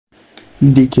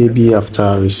DKB,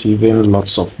 after receiving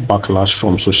lots of backlash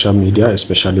from social media,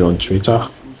 especially on Twitter,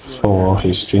 for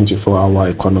his 24-hour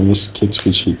economy skit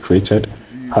which he created,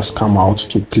 has come out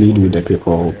to plead with the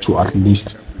people to at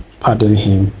least pardon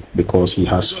him because he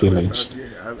has feelings.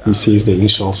 He says the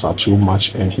insults are too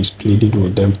much and he's pleading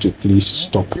with them to please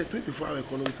stop.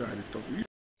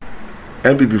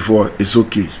 MB before, it's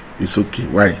okay. It's okay.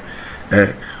 Why?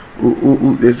 They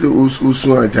say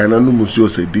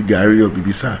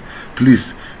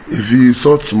please, if you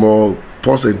sort small,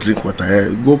 pause and drink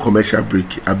water, go commercial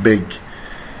break, I beg.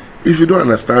 If you don't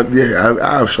understand, yeah,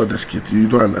 I have shot the skit. You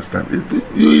don't understand.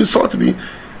 You insult me.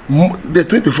 The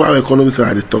 24-hour economy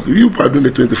are the talk. You are doing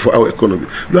the 24-hour economy.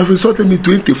 You have insulted me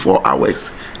 24 hours.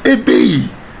 Hey, baby.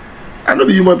 I know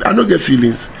be human. I don't get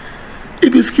feelings.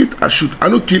 If it's skit, I shoot. I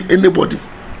don't kill anybody.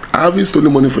 I haven't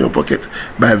stolen money from your pocket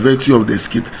by virtue of the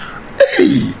skit.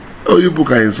 Hey, oh, you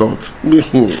book an insult.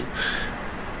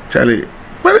 Charlie,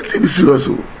 but let me be serious.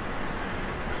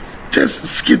 Just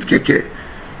skit keke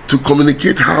to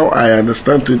communicate how I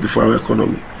understand 24-hour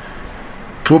economy.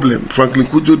 Problem. Franklin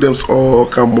Kujo them all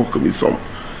can mock me some.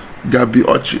 Gabi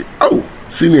Ochi. Oh,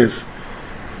 seniors,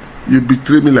 you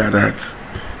betray me like that.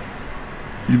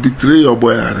 You betray your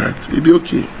boy like that. It'll be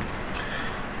okay.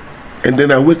 And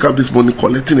then I wake up this morning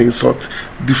collecting insult,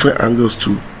 different angles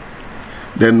too.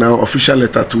 Then now official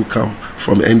letter to come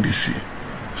from NDC.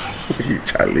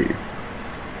 Charlie.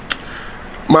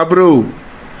 My bro,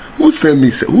 who sent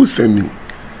me? Who sent me?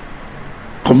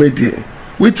 Comedian.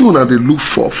 Wait till now they look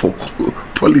for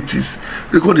politics.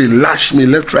 They go they lash me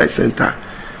left, right, center.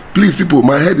 Please, people,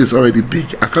 my head is already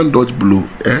big. I can't dodge blow.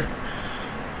 Eh?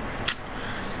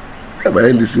 Yeah, but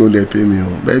NDC won't they pay me,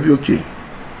 but it'll be okay.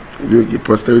 You get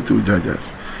posterity will judge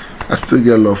us. I still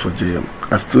get love for JM.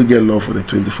 I still get love for the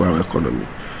 24-hour economy.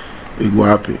 It go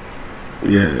happy.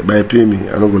 Yeah, but you pay me.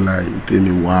 I don't go lie. You pay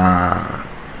me. Wow.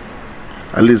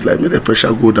 At least like make the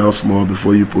pressure go down small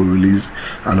before you put release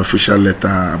an official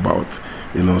letter about,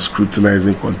 you know,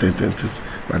 scrutinizing content and this.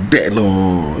 But then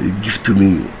no, you give to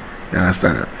me. You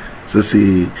understand? So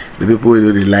say the people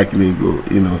who they like me go,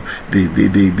 you know, they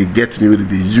get me with it,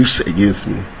 they use against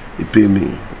me. He pay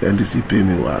me, and this he pay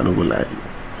me. Well, I don't go lie.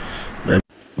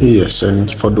 Yes, and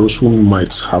for those who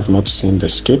might have not seen the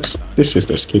skit, this is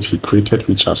the skit he created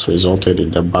which has resulted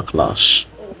in the backlash.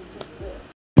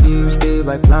 Stay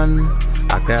by plan.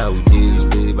 I cry with you,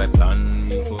 stay by plan.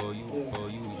 For you,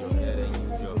 use your head and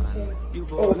use your hand.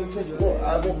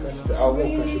 I won't catch it.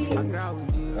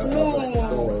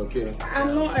 No, okay.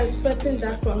 I'm not expecting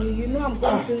that from you. You know I'm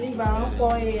going to leave around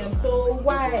 4 a.m. So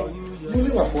why? You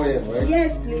leave at 4 a.m., right?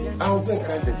 Yes, please. I'll go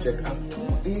catch the check at 2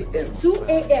 a.m. 2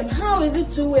 a.m. How is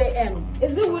it 2 a.m.?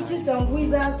 Is it witches and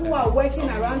wizards who are working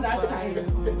around that time?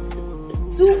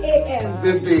 2 a.m.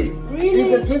 Baby,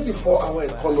 Really? it's a 24-hour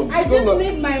economy. I just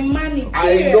need my money.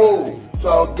 I know. So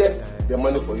I'll get the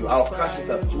money for you. I'll cash it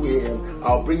at 2 a.m.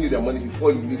 I'll bring you the money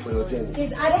before you leave for your journey.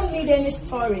 Please, I don't need any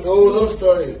story. No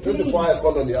story. 24-hour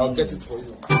economy. I'll get it for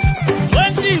you.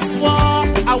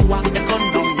 24-hour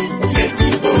economy.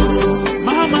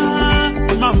 Mama,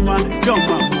 your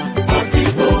mama.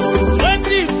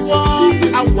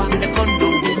 24-hour economy.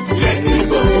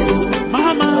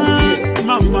 Mama,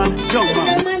 your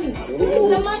mama.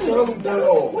 The money.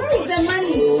 Where is the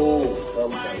money?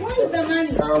 Where is the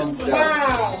money? Calm down.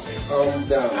 Wow. Calm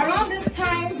down. Around this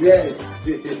time? Yes.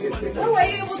 When were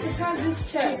you able to cash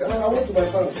this check? I went to my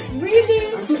house.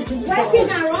 Really? Working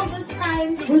around this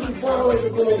time? 24 hours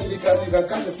economy. You can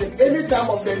cash a check any time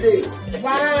of the day.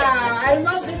 Wow, I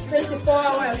love this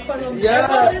 24-hour economy. Yeah.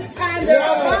 All this time, there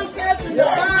are bankers in the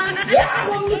bank. Yeah.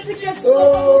 Phone tickets.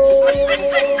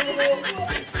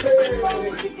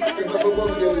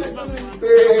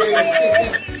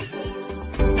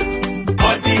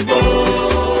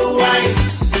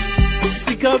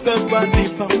 Sick of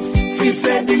everybody.